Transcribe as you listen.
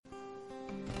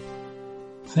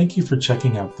Thank you for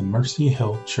checking out the Mercy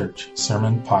Hill Church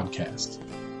Sermon Podcast.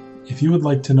 If you would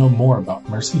like to know more about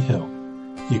Mercy Hill,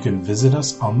 you can visit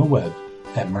us on the web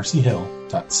at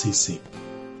mercyhill.cc.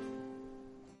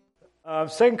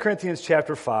 2 Corinthians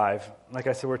chapter 5. Like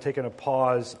I said, we're taking a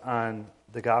pause on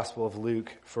the Gospel of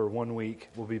Luke for 1 week.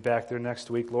 We'll be back there next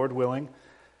week, Lord willing.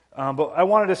 But I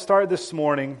wanted to start this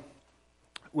morning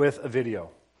with a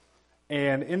video.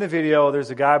 And in the video, there's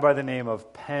a guy by the name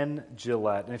of Penn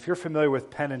Jillette. And if you're familiar with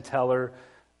Penn and Teller,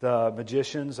 the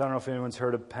magicians, I don't know if anyone's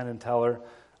heard of Penn and Teller.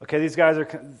 Okay, these guys are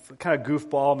kind of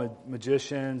goofball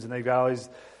magicians, and they got all these,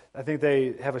 I think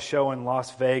they have a show in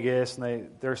Las Vegas, and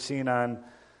they're seen on,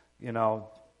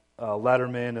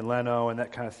 Letterman and Leno and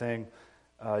that kind of thing,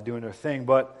 doing their thing.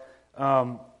 But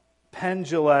Penn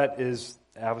Jillette is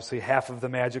obviously half of the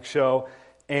magic show,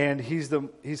 and he's kind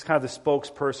of the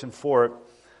spokesperson for it.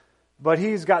 But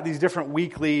he's got these different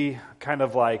weekly kind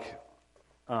of like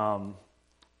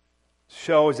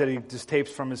shows that he just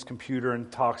tapes from his computer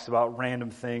and talks about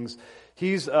random things.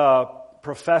 He's a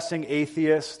professing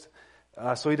atheist,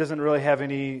 so he doesn't really have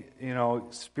any,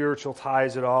 spiritual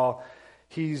ties at all.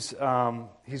 He's got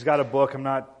a book. I'm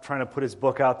not trying to put his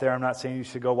book out there. I'm not saying you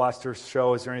should go watch their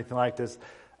shows or anything like this.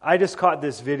 I just caught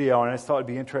this video, and I thought it'd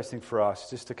be interesting for us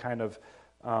just to kind of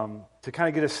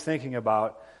get us thinking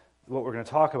about what we're going to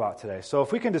talk about today. So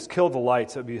if we can just kill the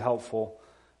lights, that would be helpful.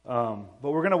 But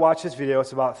we're going to watch this video.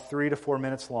 It's about 3 to 4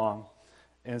 minutes long.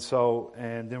 And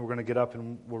then we're going to get up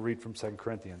and we'll read from 2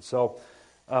 Corinthians. So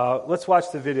let's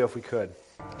watch the video if we could.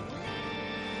 I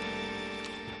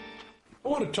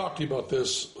want to talk to you about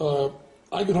this.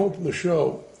 I get home from the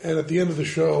show, and at the end of the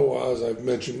show, as I've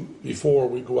mentioned before,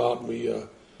 we go out and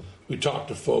we talk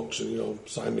to folks and,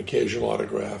 sign an occasional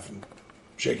autograph and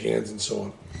shake hands and so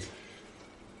on.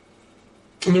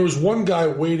 And there was one guy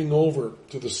waiting over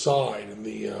to the side in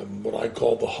the what I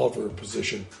call the hover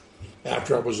position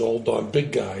after I was all done.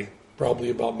 Big guy,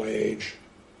 probably about my age.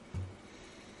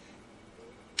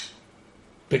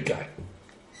 Big guy.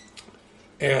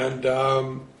 And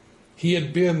he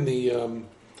had been the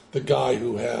guy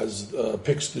who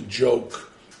picks the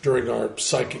joke during our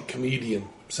psychic comedian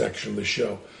section of the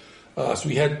show. So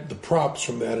he had the props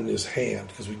from that in his hand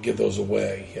because we give those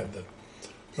away. He had the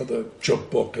joke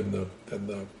book and the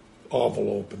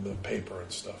envelope and the paper and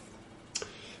stuff.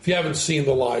 If you haven't seen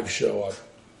the live show,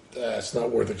 it's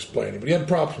not worth explaining. But he had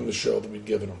props from the show that we'd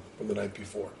given him from the night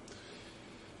before.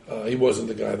 He wasn't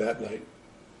the guy that night.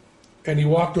 And he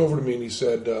walked over to me and he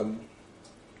said,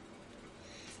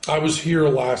 I was here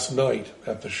last night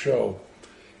at the show,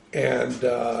 and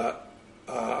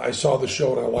I saw the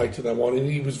show and I liked it. And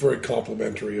he was very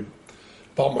complimentary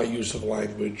about my use of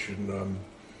language and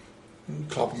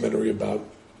complimentary about,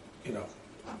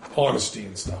 honesty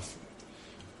and stuff.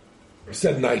 He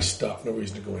said nice stuff. No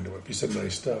reason to go into it. He said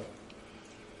nice stuff.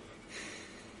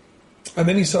 And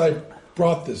then he said, I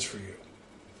brought this for you.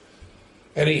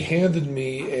 And he handed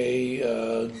me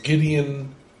a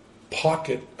Gideon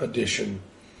Pocket Edition.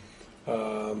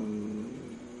 I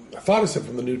thought it said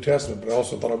from the New Testament, but I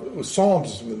also thought it was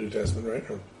Psalms from the New Testament,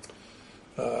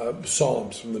 right?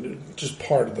 Psalms from the just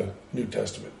part of the New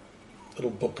Testament.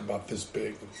 Little book about this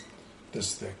big,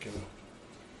 this thick,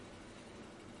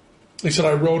 He said,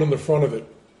 I wrote on the front of it,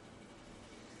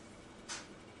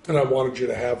 and I wanted you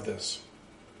to have this.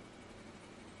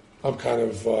 I'm kind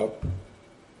of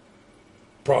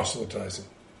proselytizing.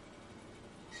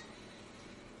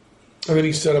 And then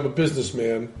he said, I'm a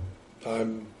businessman.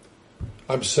 I'm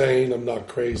sane. I'm not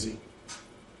crazy.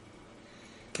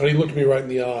 And he looked me right in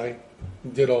the eye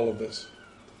and did all of this.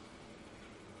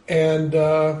 And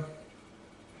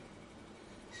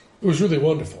it was really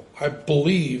wonderful. I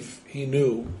believe he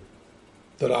knew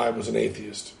that I was an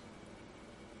atheist.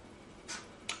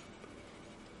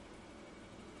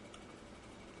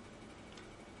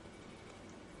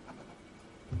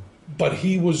 But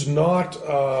he was not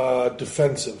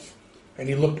defensive. And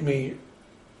he looked me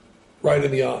right in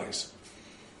the eyes.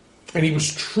 And he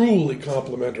was truly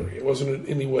complimentary. It wasn't in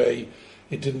any way,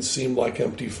 it didn't seem like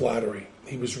empty flattery.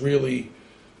 He was really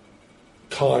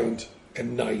kind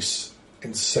and nice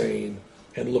and sane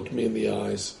and looked me in the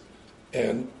eyes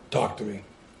and talked to me.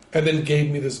 And then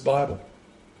gave me this Bible.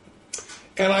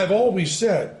 And I've always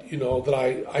said,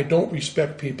 that I don't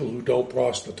respect people who don't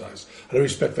proselytize. I don't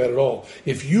respect that at all.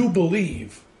 If you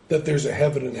believe that there's a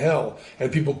heaven and hell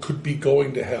and people could be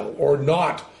going to hell or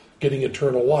not getting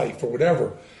eternal life or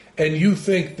whatever, and you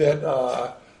think that,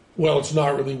 it's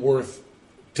not really worth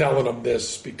telling them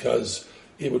this because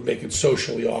it would make it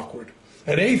socially awkward.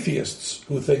 And atheists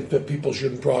who think that people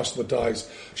shouldn't proselytize,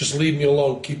 just leave me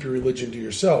alone, keep your religion to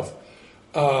yourself.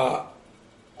 How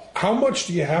How much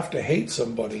do you have to hate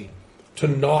somebody to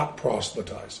not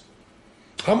proselytize?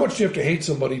 How much do you have to hate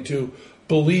somebody to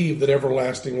believe that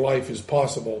everlasting life is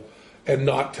possible and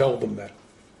not tell them that?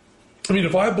 I mean,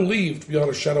 if I believed beyond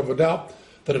a shadow of a doubt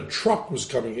that a truck was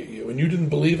coming at you and you didn't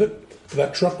believe it,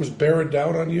 that truck was bearing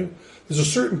down on you, there's a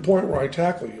certain point where I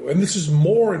tackle you. And this is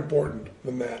more important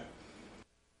than that.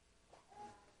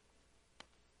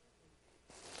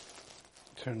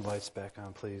 Turn the lights back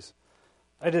on, please.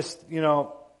 I just,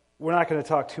 we're not going to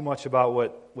talk too much about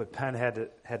what Penn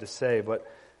had to say, but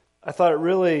I thought it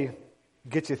really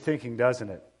gets you thinking, doesn't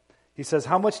it? He says,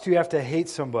 how much do you have to hate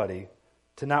somebody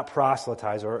to not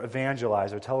proselytize or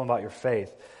evangelize or tell them about your faith?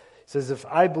 He says, if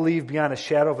I believe beyond a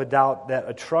shadow of a doubt that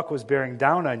a truck was bearing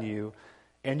down on you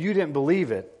and you didn't believe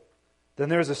it, then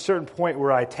there's a certain point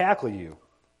where I tackle you.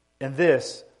 And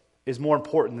this is more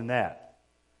important than that.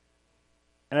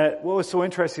 And what was so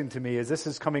interesting to me is this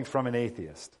is coming from an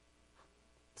atheist.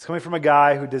 It's coming from a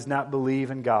guy who does not believe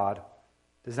in God,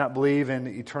 does not believe in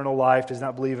eternal life, does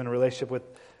not believe in a relationship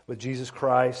with Jesus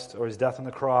Christ or his death on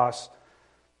the cross.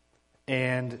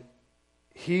 And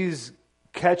he's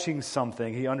catching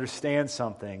something, he understands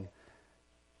something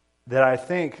that I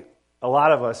think a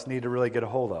lot of us need to really get a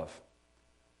hold of.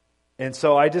 And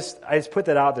so I just put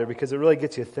that out there because it really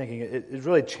gets you thinking. It's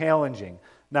really challenging.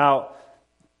 Now,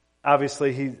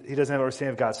 obviously, he doesn't have an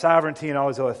understanding of God's sovereignty and all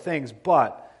these other things,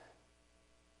 but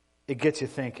it gets you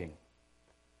thinking.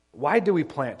 Why do we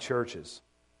plant churches?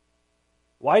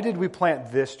 Why did we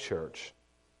plant this church?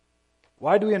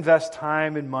 Why do we invest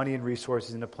time and money and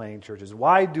resources into planting churches?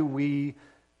 Why do we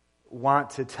want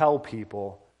to tell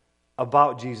people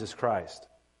about Jesus Christ?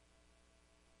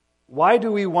 Why do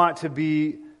we want to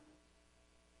be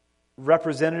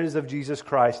representatives of Jesus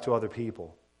Christ to other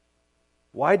people?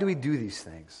 Why do we do these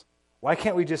things? Why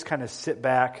can't we just kind of sit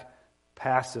back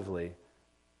passively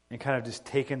and kind of just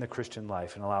take in the Christian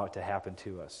life and allow it to happen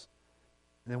to us?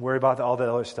 And then worry about all the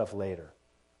other stuff later.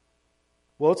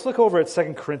 Well, let's look over at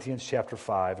 2 Corinthians chapter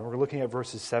 5, and we're looking at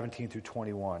verses 17 through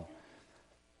 21.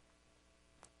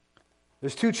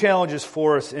 There's two challenges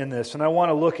for us in this, and I want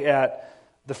to look at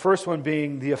the first one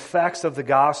being the effects of the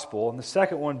gospel, and the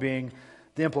second one being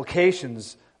the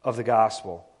implications of the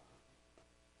gospel.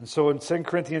 And so in 2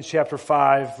 Corinthians chapter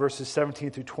 5, verses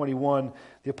 17 through 21,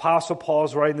 the Apostle Paul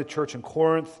is writing to the church in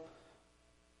Corinth,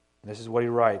 and this is what he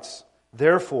writes.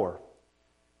 Therefore,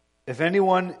 if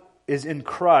anyone is in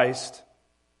Christ,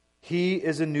 he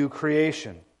is a new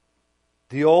creation.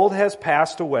 The old has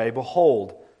passed away.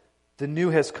 Behold, the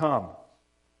new has come.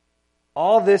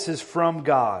 All this is from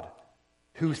God,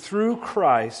 who through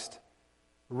Christ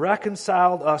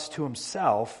reconciled us to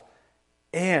himself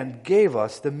and gave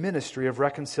us the ministry of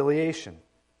reconciliation.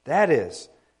 That is,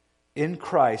 in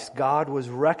Christ, God was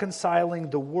reconciling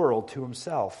the world to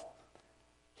himself,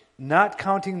 not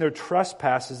counting their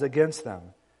trespasses against them,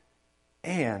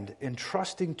 and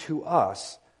entrusting to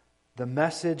us the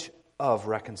message of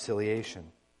reconciliation.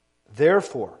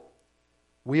 Therefore,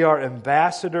 we are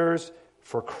ambassadors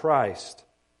for Christ,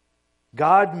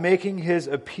 God making his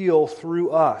appeal through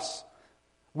us.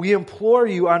 We implore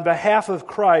you on behalf of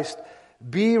Christ,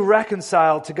 be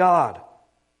reconciled to God.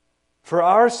 For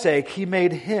our sake, he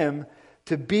made him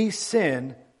to be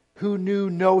sin who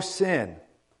knew no sin,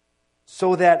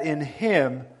 so that in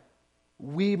him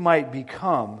we might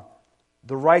become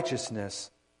the righteousness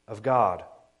of God.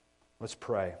 Let's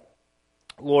pray.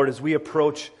 Lord, as we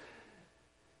approach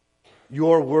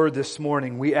your word this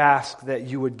morning, we ask that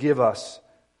you would give us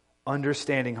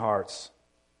understanding hearts.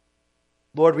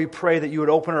 Lord, we pray that you would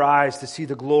open our eyes to see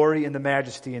the glory and the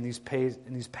majesty in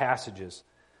these passages.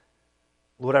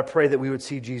 Lord, I pray that we would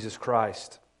see Jesus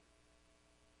Christ.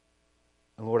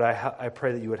 And Lord, I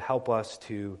pray that you would help us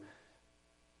to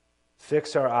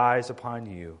fix our eyes upon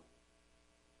you.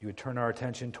 You would turn our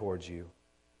attention towards you.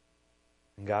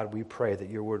 And God, we pray that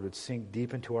your word would sink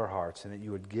deep into our hearts and that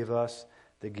you would give us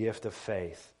the gift of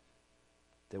faith,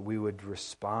 that we would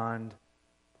respond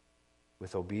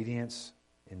with obedience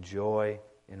and joy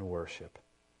and worship.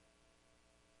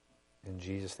 In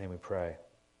Jesus' name we pray.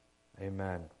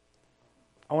 Amen.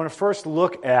 I want to first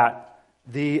look at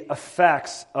the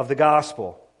effects of the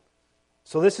gospel.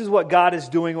 So this is what God is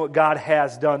doing, what God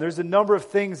has done. There's a number of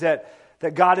things that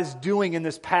God is doing in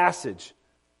this passage.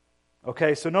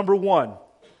 Okay, so number one,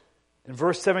 in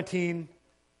verse 17,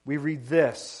 we read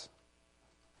this.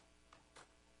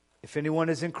 If anyone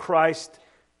is in Christ,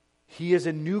 he is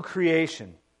a new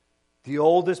creation. The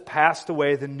old has passed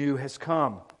away, the new has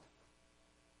come.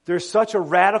 There's such a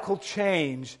radical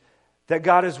change that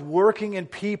God is working in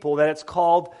people that it's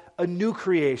called a new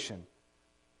creation.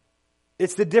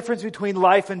 It's the difference between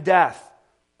life and death.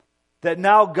 that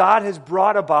now God has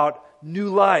brought about new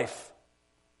life.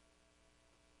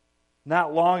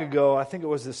 Not long ago, I think it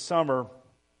was this summer,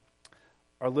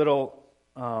 our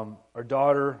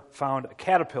daughter found a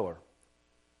caterpillar.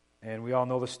 And we all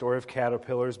know the story of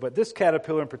caterpillars, but this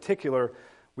caterpillar in particular,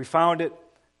 we found it,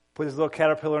 put this little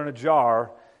caterpillar in a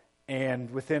jar,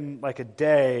 and within like a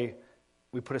day,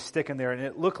 we put a stick in there, and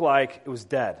it looked like it was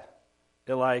dead.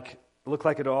 It looked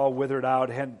like it all withered out.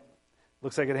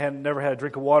 Looks like it had never had a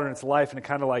drink of water in its life, and it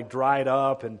kind of like dried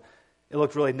up, and it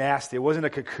looked really nasty. It wasn't a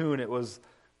cocoon. It was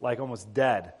like almost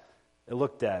dead. It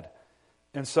looked dead.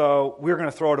 And so we were going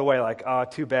to throw it away, like,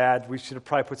 too bad. We should have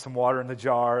probably put some water in the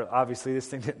jar. Obviously, this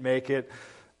thing didn't make it.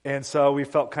 And so we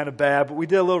felt kind of bad. But we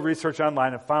did a little research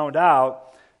online and found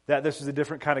out that this was a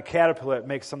different kind of caterpillar. It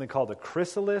makes something called a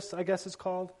chrysalis, I guess it's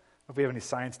called. I don't know if we have any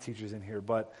science teachers in here,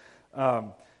 but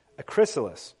a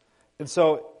chrysalis. And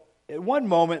so at one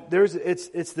moment,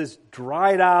 it's this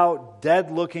dried out,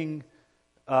 dead-looking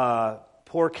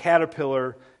poor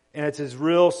caterpillar, and it's this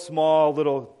real small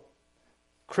little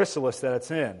chrysalis that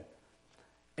it's in.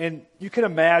 And you can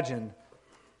imagine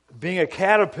being a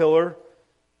caterpillar,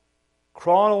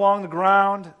 crawling along the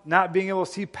ground, not being able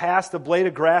to see past the blade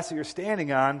of grass that you're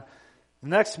standing on. The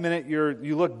next minute,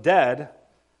 you look dead.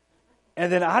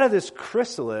 And then out of this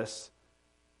chrysalis,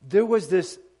 there was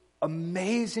this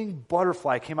amazing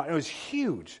butterfly came out. It was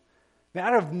huge. Man,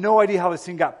 I have no idea how this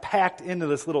thing got packed into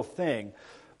this little thing.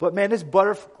 But man, this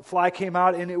butterfly came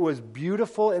out, and it was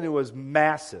beautiful, and it was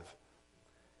massive.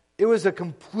 It was a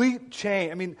complete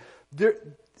change. I mean,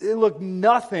 it looked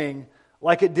nothing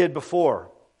like it did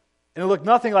before. And it looked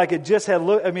nothing like it just had it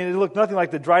looked nothing like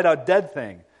the dried out dead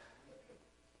thing.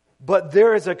 But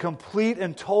there is a complete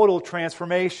and total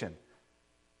transformation.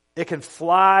 It can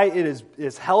fly, it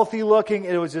is healthy looking,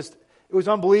 it was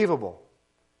unbelievable.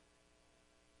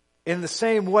 In the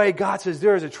same way, God says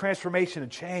there is a transformation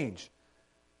and change.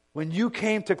 When you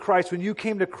came to Christ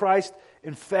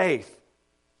in faith,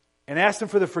 and asked Him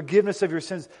for the forgiveness of your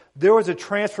sins, there was a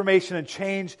transformation and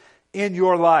change in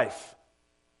your life.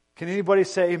 Can anybody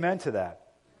say amen to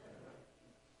that?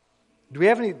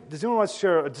 Does anyone want to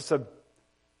share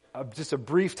just a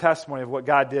brief testimony of what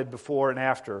God did before and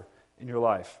after in your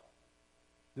life?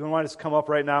 Do anyone want to just come up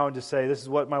right now and just say, this is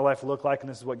what my life looked like and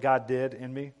this is what God did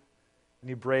in me?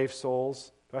 Any brave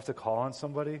souls? Do I have to call on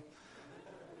somebody?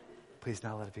 Please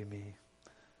now let it be me.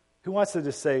 Who wants to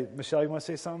just say, Michelle, you want to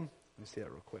say something? Let me see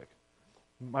that real quick.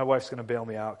 My wife's going to bail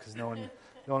me out because no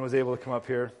one was able to come up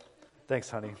here. Thanks,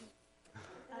 honey.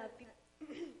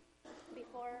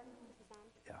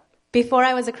 Before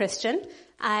I was a Christian,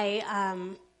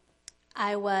 I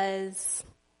was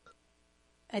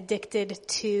addicted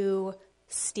to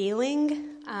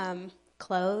stealing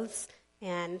clothes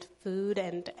and food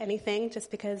and anything just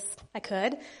because I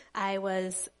could. I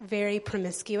was very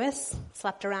promiscuous,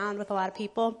 slept around with a lot of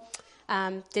people,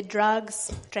 did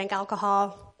drugs, drank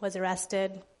alcohol, was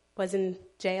arrested, was in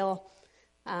jail.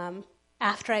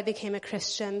 After I became a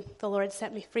Christian, the Lord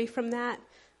set me free from that.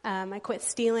 I quit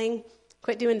stealing,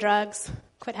 quit doing drugs,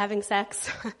 quit having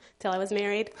sex till I was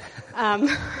married.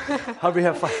 How'd we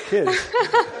have 5 kids?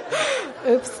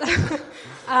 Oops.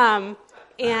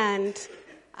 And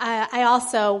I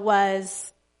also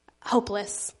was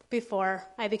hopeless before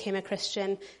I became a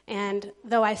Christian. And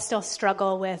though I still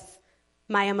struggle with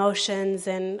my emotions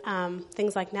and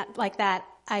things like that,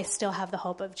 I still have the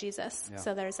hope of Jesus. Yeah.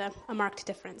 So there's a marked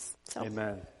difference. So.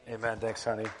 Amen. Thanks,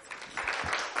 honey.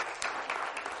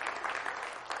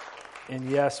 And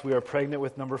yes, we are pregnant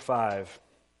with number 5.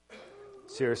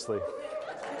 Seriously.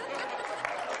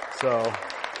 So,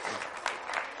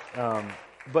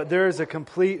 but there is a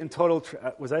complete and total...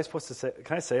 was I supposed to say...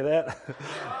 Can I say that?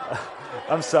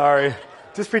 I'm sorry.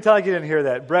 Just pretend like you didn't hear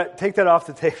that. Brett, take that off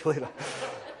the table.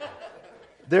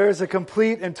 There is a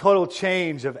complete and total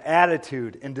change of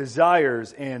attitude and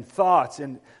desires and thoughts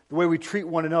and the way we treat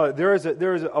one another. There is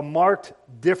a marked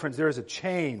difference. There is a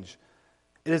change.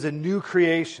 It is a new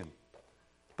creation.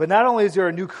 But not only is there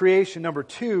a new creation, number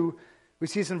 2, we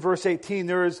see this in verse 18,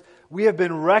 we have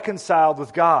been reconciled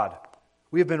with God.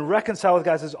 We have been reconciled with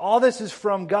God. It says, all this is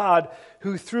from God,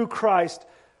 who through Christ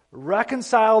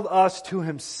reconciled us to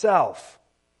Himself.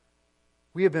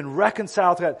 We have been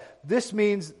reconciled to God. This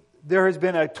means there has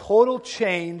been a total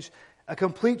change, a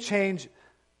complete change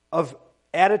of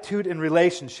attitude and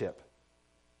relationship.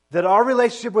 That our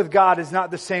relationship with God is not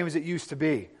the same as it used to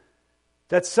be.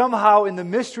 That somehow in the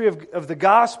mystery of the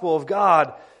gospel of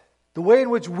God, the way in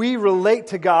which we relate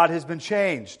to God has been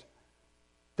changed.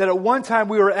 That at one time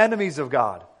we were enemies of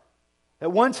God.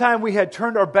 At one time we had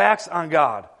turned our backs on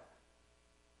God.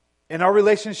 And our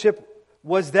relationship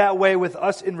was that way with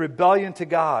us in rebellion to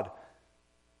God.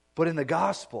 But in the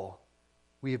gospel,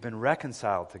 we have been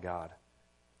reconciled to God.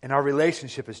 And our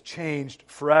relationship has changed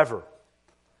forever.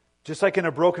 Just like in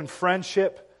a broken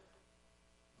friendship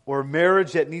or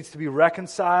marriage that needs to be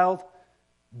reconciled,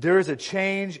 there is a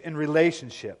change in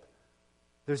relationship.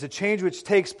 There's a change which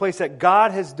takes place that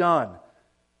God has done.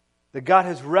 That God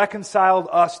has reconciled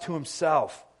us to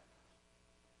Himself.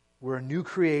 We're a new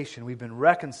creation. We've been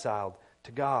reconciled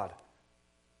to God.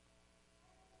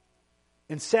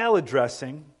 In salad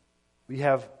dressing, we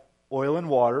have oil and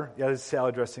water. That is a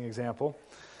salad dressing example.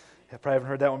 I probably haven't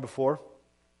heard that one before.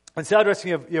 In salad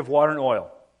dressing, you have water and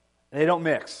oil. And they don't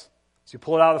mix. So you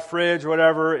pull it out of the fridge or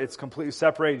whatever, it's completely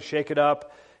separated, you shake it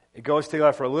up, it goes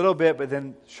together for a little bit, but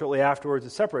then shortly afterwards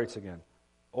it separates again.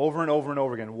 Over and over and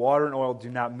over again. Water and oil do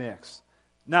not mix.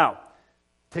 Now,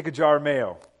 take a jar of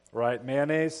mayo, right?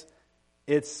 Mayonnaise,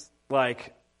 it's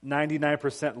like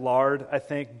 99% lard, I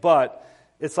think, but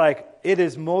it's like it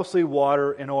is mostly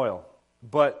water and oil.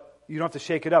 But you don't have to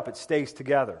shake it up, it stays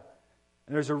together.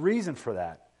 And there's a reason for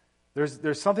that.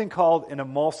 There's something called an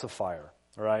emulsifier,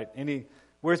 all right?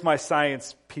 Where's my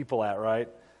science people at, right?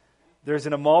 There's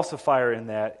an emulsifier in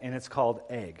that, and it's called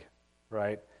egg,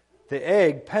 right? The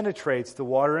egg penetrates the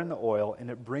water and the oil, and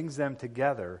it brings them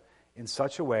together in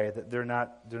such a way that they're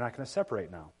not going to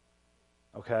separate now.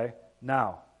 Okay?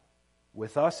 Now,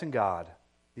 with us and God,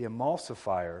 the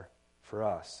emulsifier for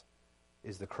us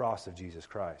is the cross of Jesus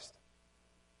Christ.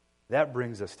 That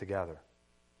brings us together.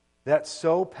 That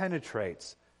so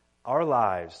penetrates our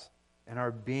lives and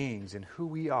our beings and who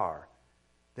we are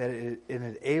that it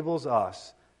enables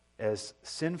us as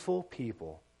sinful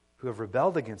people who have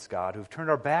rebelled against God, who have turned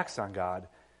our backs on God,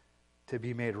 to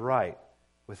be made right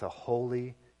with a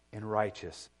holy and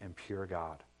righteous and pure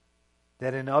God.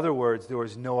 That in other words, there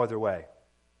was no other way.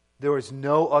 There was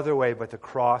no other way but the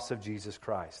cross of Jesus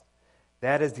Christ.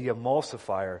 That is the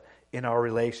emulsifier in our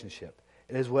relationship.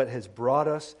 It is what has brought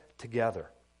us together.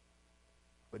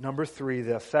 But number 3,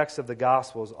 the effects of the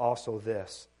gospel is also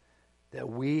this, that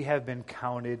we have been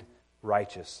counted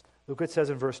righteous. Look what it says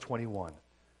in verse 21.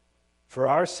 For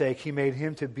our sake He made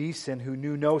Him to be sin who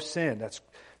knew no sin. That's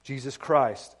Jesus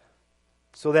Christ.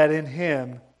 So that in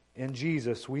Him, in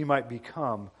Jesus, we might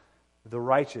become the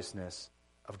righteousness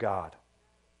of God.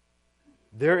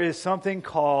 There is something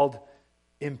called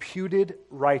imputed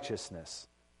righteousness.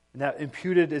 And that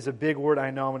imputed is a big word,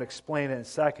 I know. I'm going to explain it in a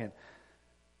second.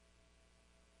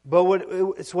 But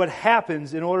it's what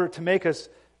happens in order to make us,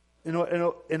 in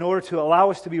order to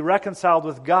allow us to be reconciled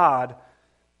with God.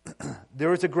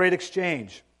 There is a great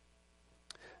exchange.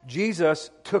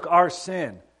 Jesus took our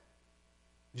sin.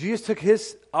 Jesus took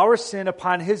our sin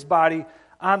upon His body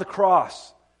on the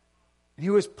cross. He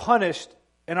was punished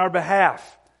in our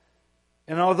behalf.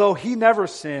 And although He never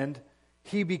sinned,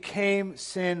 He became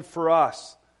sin for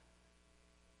us.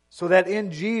 So that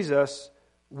in Jesus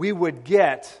we would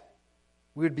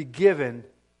be given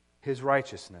His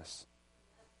righteousness.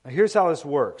 Now here's how this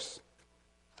works.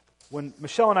 When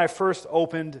Michelle and I first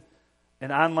opened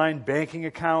an online banking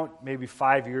account, maybe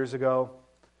 5 years ago,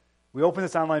 we opened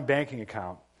this online banking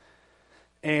account.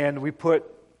 And we put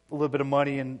a little bit of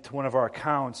money into one of our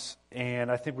accounts.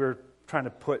 And I think we were trying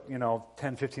to put, $10,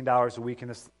 $15 a week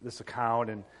in this account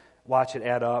and watch it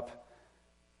add up.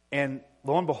 And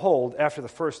lo and behold, after the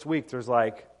first week, there's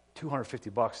like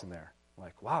 $250 in there. I'm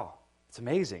like, wow, it's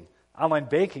amazing. Online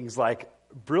banking is like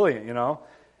brilliant,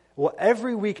 Well,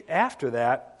 every week after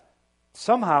that,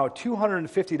 somehow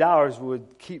 $250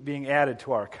 would keep being added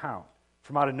to our account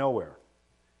from out of nowhere.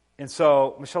 And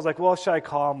so Michelle's like, well, should I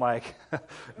call? I'm like,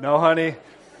 no, honey.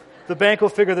 The bank will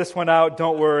figure this one out.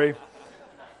 Don't worry.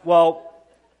 Well,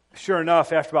 sure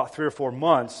enough, after about 3 or 4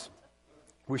 months,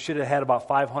 we should have had about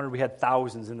 500. We had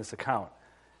thousands in this account.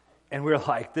 And we were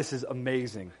like, this is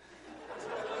amazing.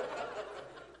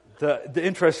 The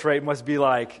interest rate must be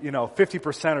like,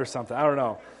 50% or something. I don't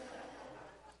know.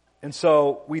 And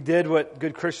so we did what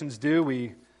good Christians do.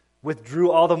 We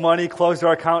withdrew all the money, closed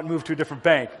our account, and moved to a different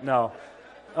bank. No.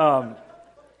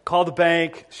 Called the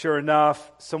bank. Sure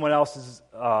enough, someone else's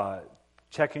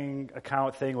checking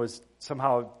account thing was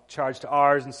somehow charged to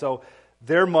ours. And so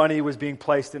their money was being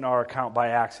placed in our account by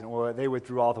accident. Well, they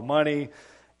withdrew all the money,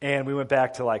 and we went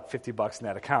back to like $50 in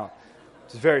that account.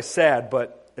 Which is very sad,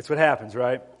 but it's what happens,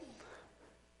 right?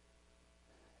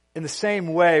 In the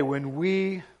same way, when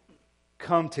we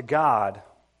come to God,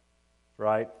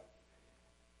 right,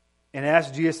 and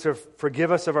ask Jesus to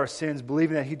forgive us of our sins,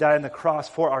 believing that He died on the cross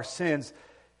for our sins,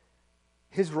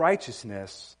 His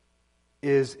righteousness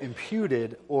is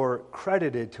imputed or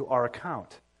credited to our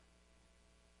account.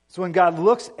 So when God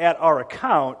looks at our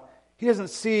account, He doesn't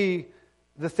see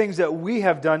the things that we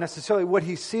have done necessarily. What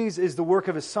he sees is the work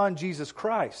of his Son, Jesus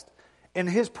Christ, and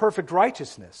his perfect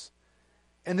righteousness.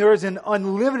 And there is an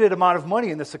unlimited amount of money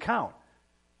in this account.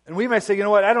 And we may say, you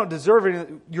know what, I don't deserve it.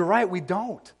 You're right, we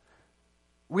don't.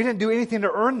 We didn't do anything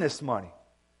to earn this money.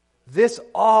 This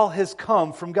all has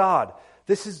come from God.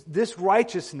 This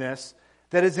righteousness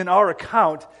that is in our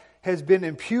account has been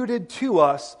imputed to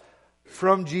us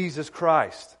from Jesus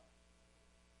Christ.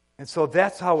 And so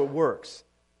that's how it works.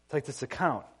 It's like this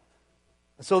account.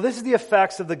 And so this is the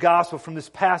effects of the gospel from this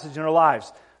passage in our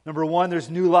lives. Number one, there's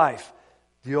new life.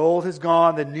 The old has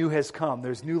gone, the new has come.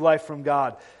 There's new life from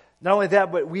God. Not only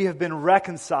that, but we have been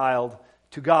reconciled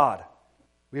to God.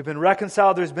 We have been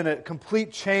reconciled. There's been a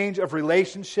complete change of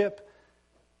relationship.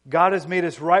 God has made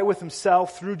us right with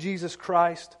himself through Jesus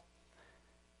Christ.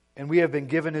 And we have been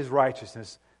given his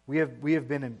righteousness. We have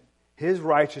been in his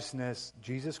righteousness,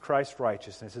 Jesus Christ's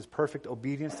righteousness, his perfect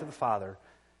obedience to the Father,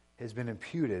 has been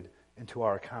imputed into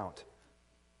our account.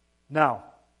 Now,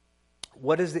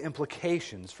 what is the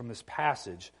implications from this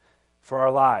passage for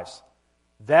our lives?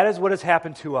 That is what has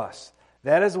happened to us.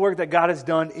 That is the work that God has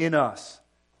done in us.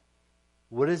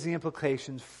 What is the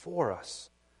implications for us?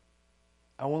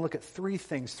 I want to look at three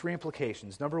things, three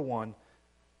implications. Number one,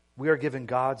 we are given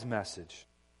God's message.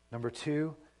 Number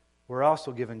two, we're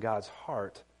also given God's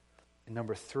heart. And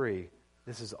number three,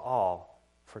 this is all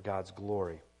for God's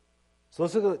glory. So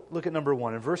let's look at number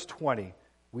one. In verse 20,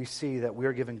 we see that we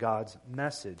are given God's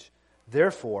message.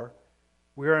 Therefore,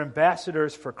 we are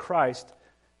ambassadors for Christ.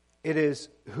 It is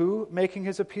who making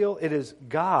his appeal? It is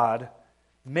God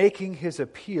making his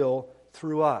appeal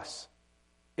through us.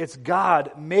 It's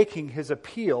God making his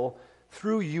appeal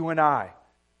through you and I.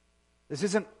 This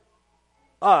isn't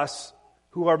us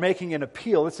who are making an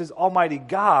appeal. This is Almighty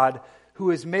God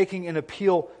who is making an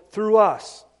appeal through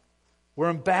us. We're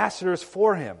ambassadors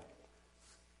for him.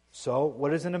 So,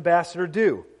 what does an ambassador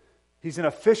do? He's an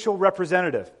official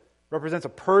representative. Represents a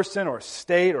person or a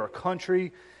state or a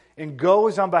country and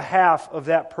goes on behalf of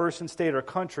that person, state, or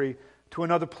country to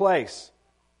another place.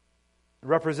 It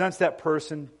represents that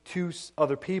person to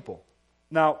other people.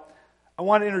 Now, I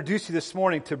want to introduce you this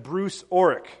morning to Bruce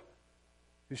Orrick.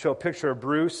 You show a picture of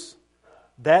Bruce.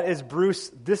 That is Bruce.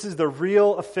 This is the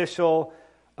real official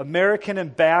American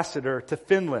ambassador to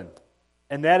Finland.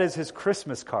 And that is his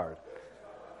Christmas card.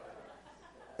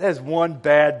 That is one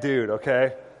bad dude,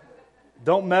 okay?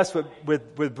 Don't mess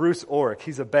with Bruce Orrick.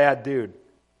 He's a bad dude.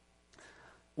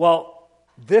 Well,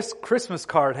 this Christmas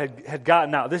card had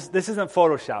gotten out. This isn't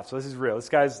Photoshop, so this is real. This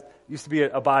guy used to be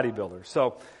a bodybuilder.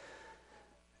 So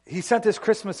he sent this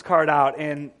Christmas card out,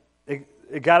 and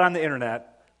it got on the internet.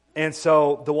 And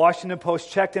so the Washington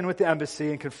Post checked in with the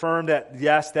embassy and confirmed that,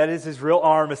 yes, that is his real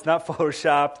arm. It's not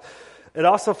Photoshopped. It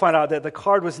also found out that the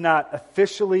card was not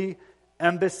officially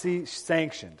embassy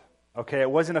sanctioned. Okay,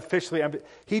 it wasn't officially.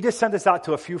 He just sent this out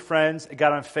to a few friends. It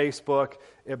got on Facebook.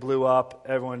 It blew up.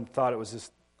 Everyone thought it was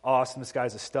just awesome. This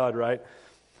guy's a stud, right?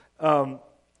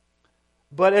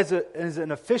 But as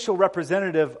an official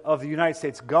representative of the United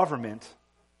States government,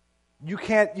 you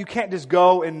can't just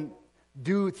go and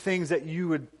do things that you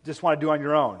would just want to do on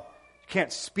your own. You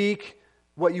can't speak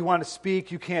what you want to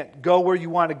speak. You can't go where you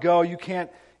want to go. You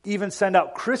can't even send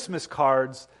out Christmas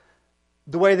cards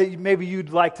the way that maybe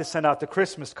you'd like to send out the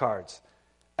Christmas cards.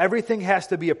 Everything has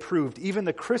to be approved. Even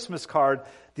the Christmas card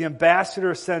the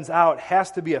ambassador sends out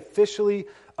has to be officially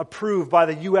approved by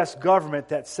the U.S. government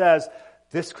that says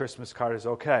this Christmas card is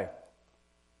okay.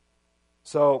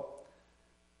 So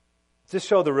just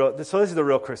show so this is the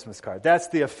real Christmas card. That's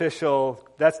the official,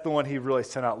 that's the one he really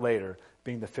sent out later,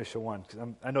 being the official one. Because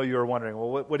I know you were wondering, well,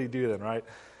 what did he do then, right?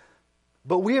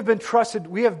 But we have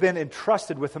been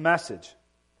entrusted with a message.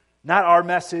 Not our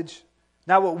message,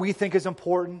 not what we think is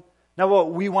important, not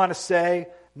what we want to say,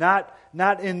 not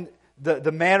in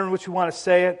the manner in which we want to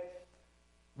say it.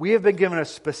 We have been given a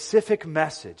specific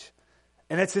message,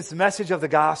 and it's this message of the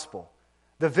gospel.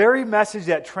 The very message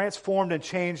that transformed and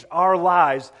changed our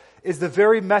lives is the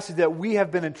very message that we have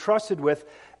been entrusted with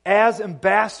as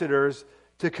ambassadors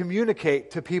to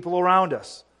communicate to people around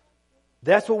us.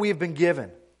 That's what we have been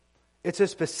given. It's a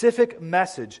specific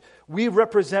message. We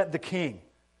represent the King.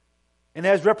 And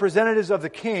as representatives of the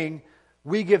King,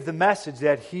 we give the message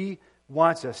that he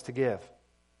wants us to give.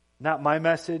 Not my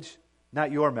message,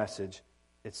 not your message.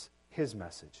 It's his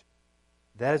message.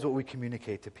 That is what we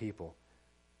communicate to people.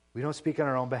 We don't speak on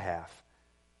our own behalf.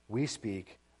 We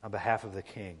speak on behalf of the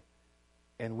King.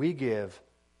 And we give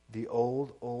the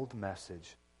old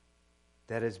message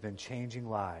that has been changing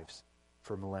lives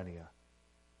for millennia.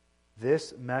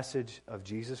 This message of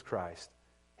Jesus Christ,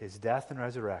 his death and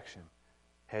resurrection,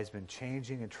 has been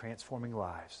changing and transforming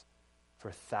lives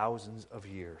for thousands of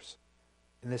years.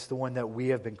 And it's the one that we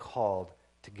have been called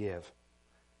to give.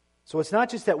 So it's not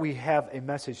just that we have a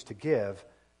message to give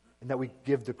and that we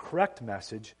give the correct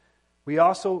message. We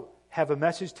also have a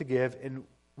message to give, and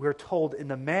we're told in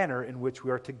the manner in which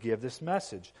we are to give this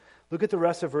message. Look at the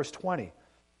rest of verse 20.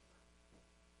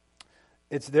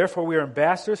 It's therefore we are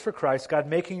ambassadors for Christ, God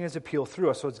making his appeal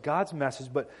through us. So it's God's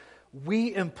message, but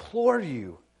we implore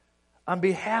you on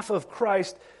behalf of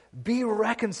Christ, be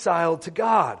reconciled to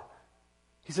God.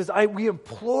 He says, we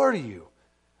implore you.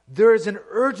 There is an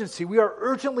urgency. We are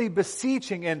urgently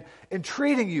beseeching and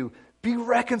entreating you. Be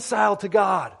reconciled to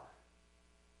God.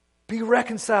 Be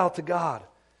reconciled to God.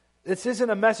 This isn't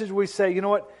a message where we say, you know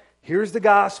what, here's the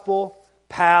gospel,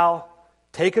 pal,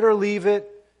 take it or leave it.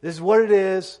 This is what it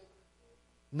is.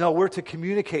 No, we're to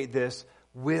communicate this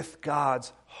with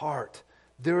God's heart.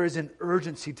 There is an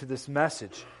urgency to this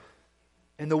message.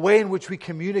 And the way in which we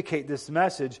communicate this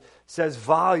message says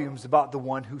volumes about the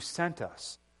one who sent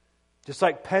us. Just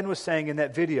like Penn was saying in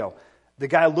that video, the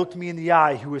guy looked me in the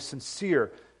eye who was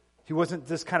sincere. He wasn't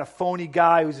this kind of phony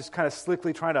guy who was just kind of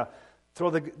slickly trying to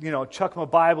chuck him a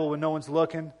Bible when no one's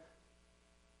looking.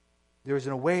 There was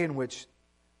a way in which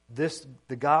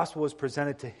the gospel was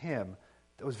presented to him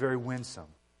that was very winsome,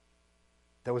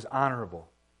 that was honorable.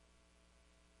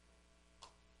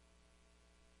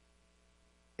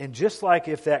 And just like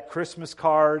if that Christmas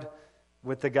card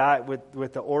with the guy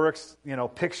with the oryx,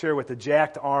 picture with the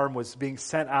jacked arm was being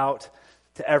sent out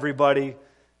to everybody,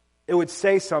 it would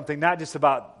say something not just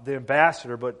about the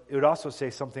ambassador, but it would also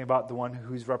say something about the one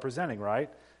who's representing,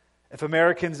 right? If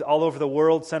Americans all over the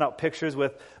world sent out pictures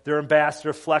with their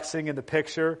ambassador flexing in the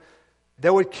picture,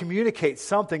 that would communicate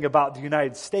something about the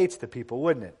United States to people,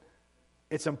 wouldn't it?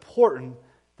 It's important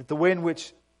that the way in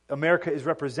which America is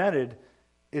represented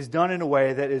is done in a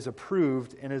way that is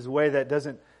approved and is a way that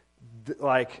doesn't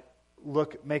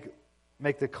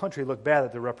make the country look bad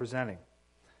that they're representing.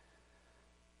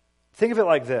 Think of it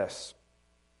like this.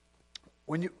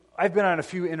 I've been on a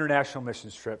few international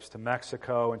missions trips to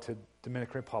Mexico and to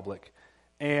Dominican Republic,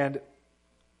 and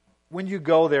when you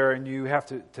go there and you have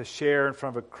to share in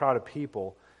front of a crowd of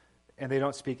people and they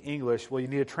don't speak English, well, you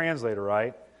need a translator,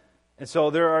 right? And so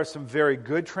there are some very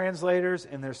good translators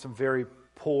and there's some very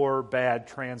poor, bad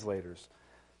translators.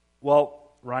 Well,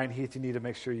 Ryan Heath, you need to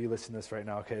make sure you listen to this right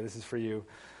now. Okay, this is for you.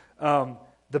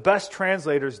 The best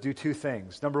translators do two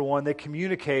things. Number one, they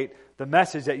communicate the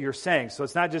message that you're saying. So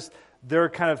it's not just they're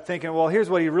kind of thinking, well, here's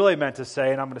what he really meant to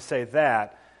say, and I'm going to say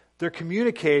that. They're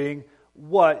communicating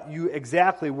what you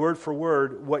exactly, word for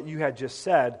word, what you had just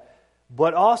said.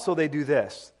 But also they do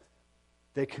this.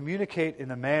 They communicate in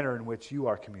the manner in which you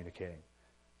are communicating.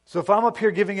 So if I'm up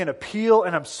here giving an appeal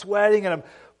and I'm sweating and I'm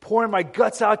pouring my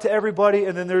guts out to everybody,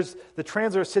 and then there's the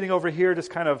translator sitting over here just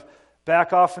kind of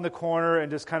back off in the corner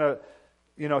and just kind of,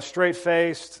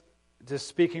 straight-faced, just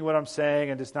speaking what I'm saying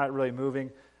and just not really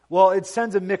moving. Well, it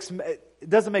sends it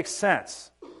doesn't make sense.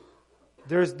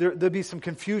 There'll be some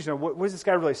confusion. What is this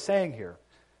guy really saying here?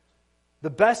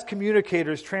 The best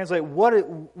communicators translate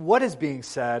what is being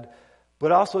said,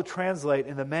 but also translate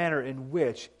in the manner in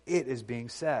which it is being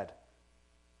said.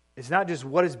 It's not just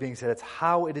what is being said, it's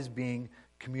how it is being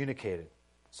communicated.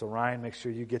 So Ryan, make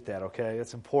sure you get that, okay?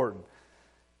 That's important.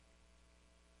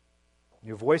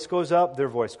 Your voice goes up, their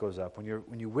voice goes up. When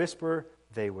you whisper,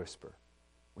 they whisper.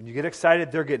 When you get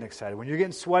excited, they're getting excited. When you're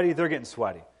getting sweaty, they're getting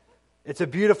sweaty. It's a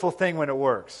beautiful thing when it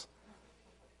works.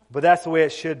 But that's the way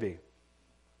it should be.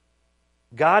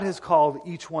 God has called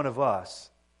each one of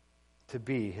us to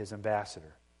be his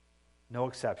ambassador. No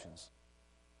exceptions.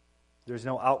 There's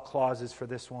no out clauses for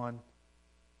this one.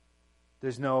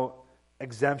 There's no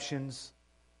exemptions.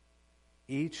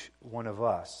 Each one of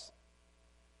us,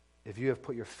 if you have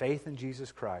put your faith in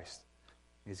Jesus Christ,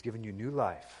 he's given you new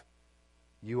life,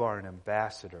 you are an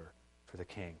ambassador for the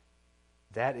King.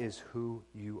 That is who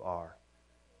you are.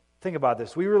 Think about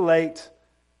this. We relate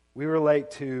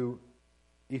to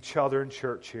each other in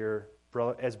church here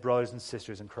as brothers and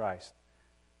sisters in Christ.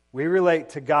 We relate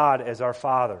to God as our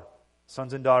Father,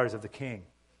 sons and daughters of the King.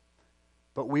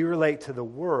 But we relate to the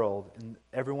world and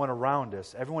everyone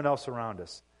else around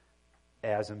us,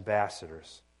 as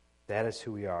ambassadors. That is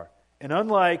who we are. And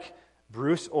unlike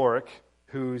Bruce Oreck,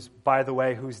 whose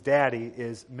daddy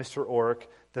is Mr. Oreck,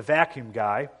 the vacuum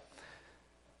guy,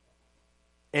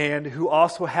 and who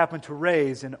also happened to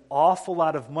raise an awful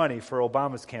lot of money for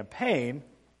Obama's campaign,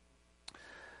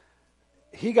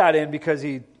 he got in because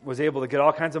he was able to get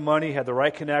all kinds of money, had the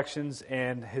right connections,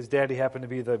 and his daddy happened to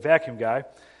be the vacuum guy,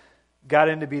 got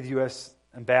in to be the U.S.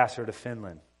 ambassador to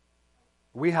Finland.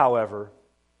 We, however,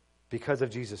 because of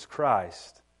Jesus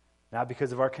Christ, not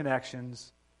because of our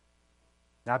connections,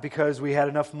 Not because we had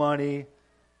enough money,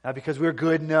 not because we were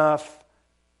good enough.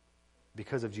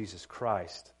 Because of Jesus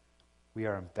Christ, we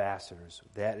are ambassadors.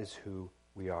 That is who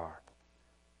we are.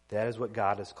 That is what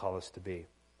God has called us to be.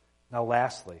 Now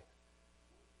lastly,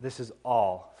 this is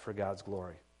all for God's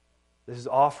glory. This is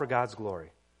all for God's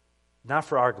glory, not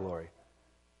for our glory.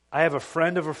 I have a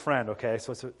friend of a friend, okay?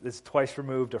 So it's twice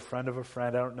removed, a friend of a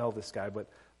friend. I don't know this guy, but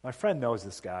my friend knows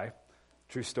this guy.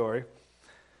 True story.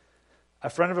 A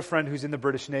friend of a friend who's in the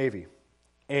British Navy.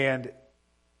 And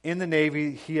in the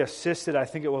Navy, he assisted, I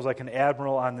think it was like an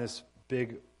admiral on this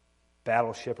big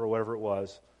battleship or whatever it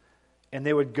was. And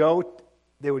they would go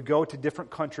to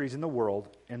different countries in the world,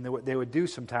 and what they would do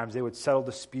sometimes, they would settle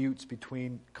disputes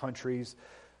between countries.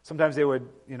 Sometimes they would,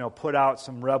 put out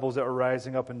some rebels that were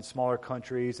rising up in smaller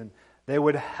countries, and they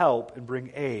would help and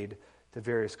bring aid to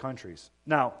various countries.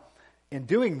 Now, in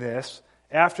doing this,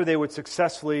 after they would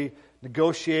successfully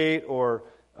negotiate or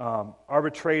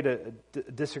arbitrate a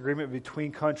disagreement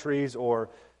between countries or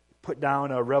put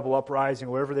down a rebel uprising,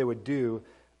 or whatever they would do,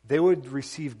 they would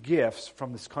receive gifts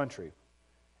from this country.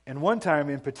 And one time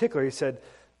in particular, he said,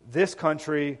 this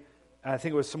country, I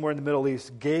think it was somewhere in the Middle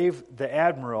East, gave the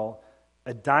admiral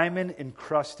a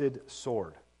diamond-encrusted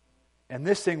sword. And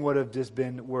this thing would have just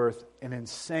been worth an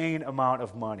insane amount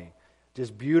of money.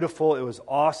 Just beautiful. It was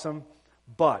awesome.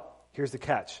 But here's the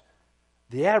catch.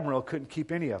 The admiral couldn't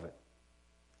keep any of it.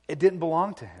 It didn't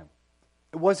belong to him.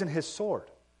 It wasn't his sword.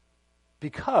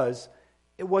 Because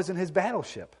it wasn't his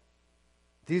battleship.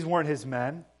 These weren't his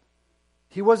men.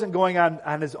 He wasn't going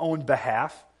on his own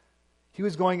behalf. He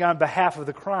was going on behalf of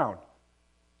the crown.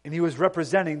 And he was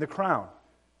representing the crown.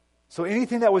 So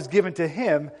anything that was given to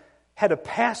him had to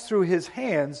pass through his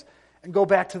hands and go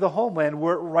back to the homeland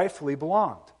where it rightfully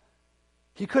belonged.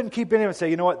 He couldn't keep any of it and say,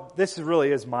 you know what, this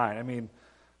really is mine. I mean,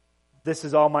 this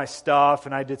is all my stuff,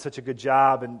 and I did such a good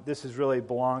job, and this really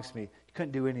belongs to me. He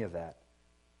couldn't do any of that.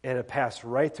 It had to pass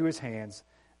right through his hands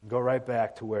and go right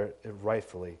back to where it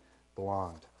rightfully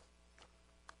belonged.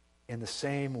 In the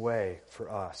same way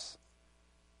for us,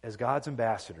 as God's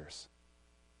ambassadors,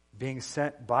 being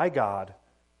sent by God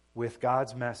with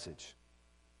God's message,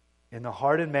 in the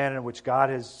heart and manner in which God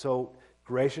has so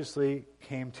graciously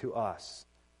came to us,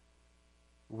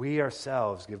 we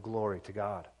ourselves give glory to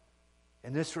God.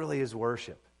 And this really is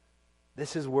worship.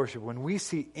 This is worship. When we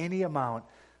see any amount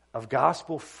of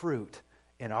gospel fruit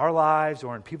in our lives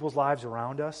or in people's lives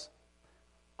around us,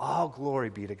 all glory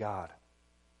be to God.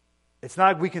 It's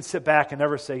not like we can sit back and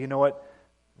never say, you know what,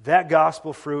 that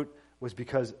gospel fruit was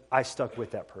because I stuck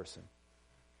with that person.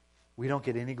 We don't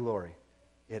get any glory.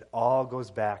 It all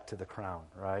goes back to the crown,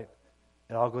 right?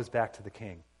 It all goes back to the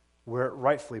King, where it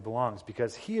rightfully belongs,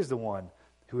 because He is the one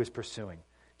who is pursuing.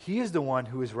 He is the one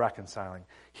who is reconciling.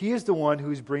 He is the one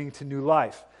who is bringing to new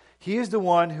life. He is the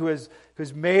one who has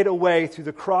made a way through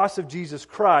the cross of Jesus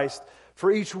Christ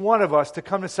for each one of us to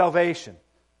come to salvation.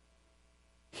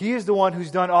 He is the one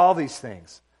who's done all these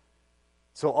things.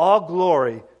 So all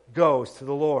glory goes to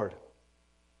the Lord.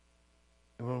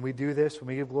 And when we do this, when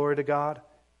we give glory to God,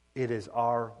 it is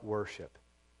our worship.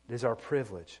 It is our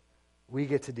privilege. We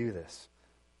get to do this.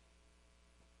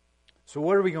 So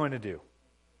what are we going to do?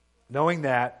 Knowing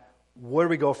that, where do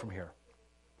we go from here?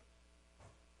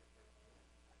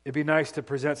 It'd be nice to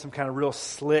present some kind of real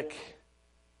slick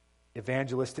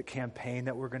evangelistic campaign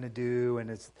that we're going to do, and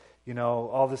it's,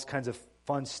 all this kinds of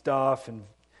fun stuff and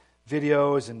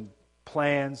videos and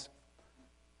plans.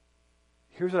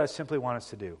 Here's what I simply want us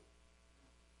to do.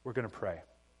 We're going to pray.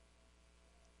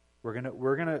 We're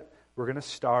going to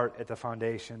start at the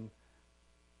foundation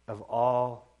of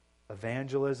all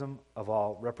evangelism, of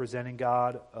all representing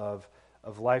God, of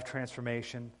life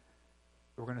transformation.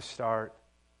 We're going to start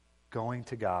going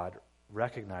to God,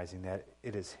 recognizing that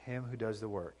it is Him who does the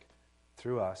work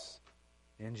through us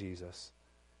in Jesus,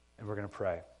 and we're going to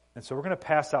pray. And so we're going to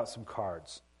pass out some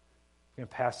cards. We're going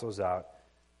to pass those out.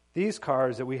 These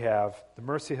cards that we have, the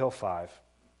Mercy Hill 5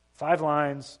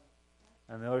 lines.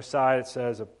 On the other side it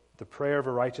says, the prayer of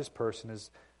a righteous person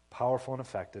is powerful and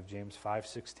effective, James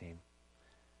 5:16.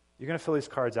 You're going to fill these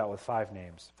cards out with 5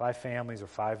 names, 5 families or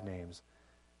 5 names.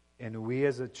 And we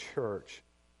as a church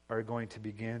are going to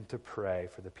begin to pray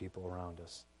for the people around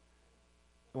us.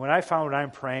 When I found when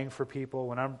I'm praying for people,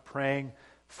 when I'm praying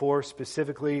for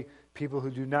specifically people who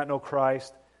do not know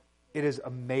Christ, it is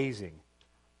amazing.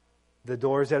 The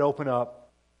doors that open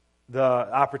up, the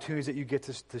opportunities that you get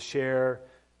to share,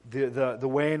 the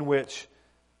way in which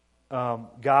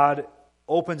God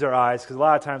opens our eyes. Because a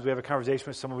lot of times we have a conversation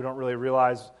with someone we don't really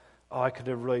realize, I could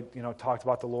have really talked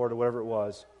about the Lord or whatever it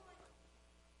was.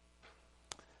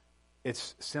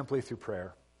 It's simply through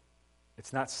prayer.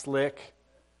 It's not slick.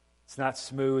 It's not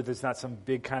smooth. It's not some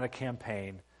big kind of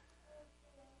campaign.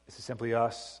 This is simply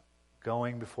us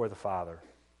going before the Father,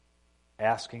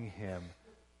 asking Him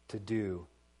to do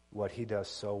what He does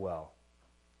so well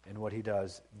and what He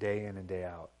does day in and day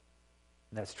out.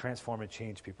 And that's transform and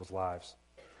change people's lives.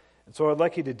 And so what I'd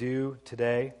like you to do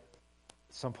today,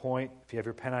 at some point, if you have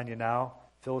your pen on you now,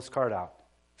 fill this card out.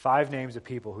 5 names of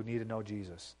people who need to know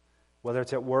Jesus. Whether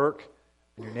it's at work,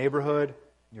 in your neighborhood,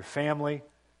 in your family,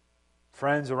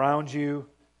 friends around you,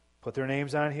 put their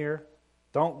names on here.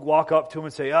 Don't walk up to them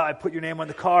and say, I put your name on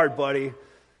the card, buddy.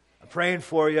 I'm praying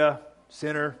for you,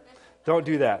 sinner. Don't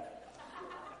do that.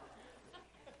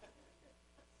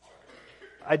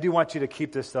 I do want you to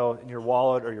keep this, though, in your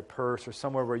wallet or your purse or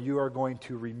somewhere where you are going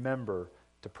to remember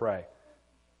to pray.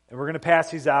 And we're going to pass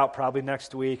these out probably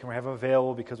next week, and we'll have them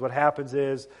available, because what happens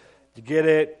is you get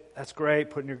it, that's great,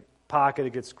 put it in your pocket,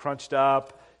 it gets crunched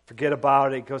up, forget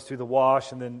about it, it goes through the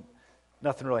wash, and then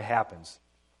nothing really happens.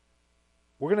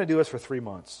 We're going to do this for 3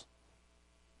 months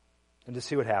and just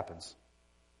see what happens.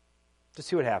 Just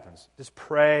see what happens. Just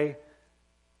pray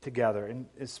together, and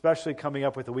especially coming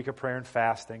up with a week of prayer and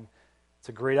fasting. It's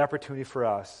a great opportunity for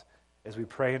us as we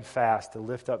pray and fast to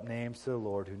lift up names to the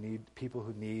Lord people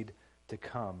who need to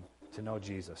come to know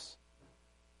Jesus.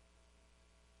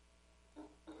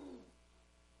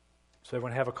 So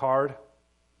everyone have a card?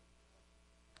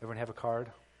 Everyone have a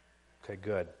card? Okay,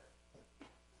 good.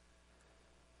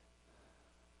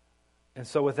 And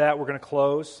so with that, we're going to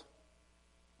close.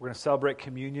 We're going to celebrate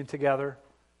communion together.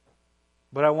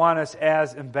 But I want us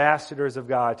as ambassadors of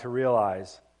God to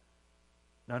realize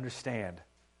and understand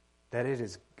that it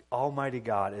is Almighty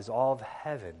God, is all of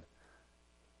heaven,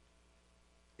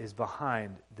 is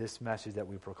behind this message that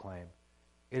we proclaim.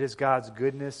 It is God's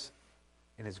goodness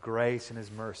and His grace and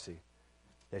His mercy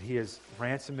that He has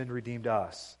ransomed and redeemed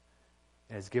us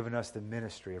and has given us the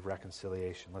ministry of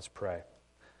reconciliation. Let's pray.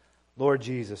 Lord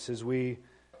Jesus, as we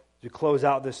close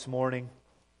out this morning,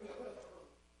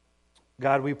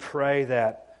 God, we pray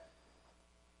that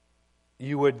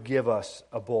You would give us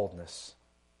a boldness.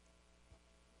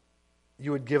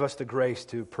 You would give us the grace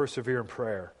to persevere in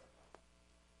prayer.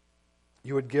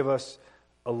 You would give us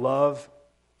a love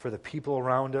for the people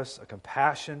around us, a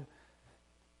compassion,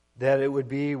 that it would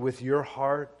be with Your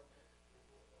heart,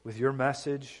 with Your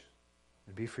message,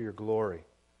 and be for Your glory.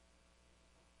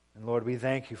 And Lord, we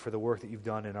thank You for the work that You've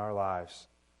done in our lives,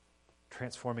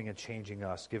 transforming and changing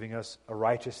us, giving us a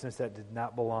righteousness that did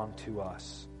not belong to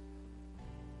us.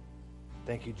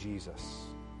 Thank You, Jesus.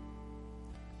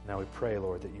 Now we pray,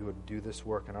 Lord, that You would do this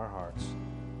work in our hearts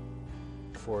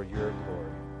for Your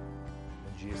glory.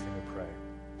 In Jesus' name we pray.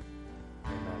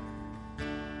 Amen.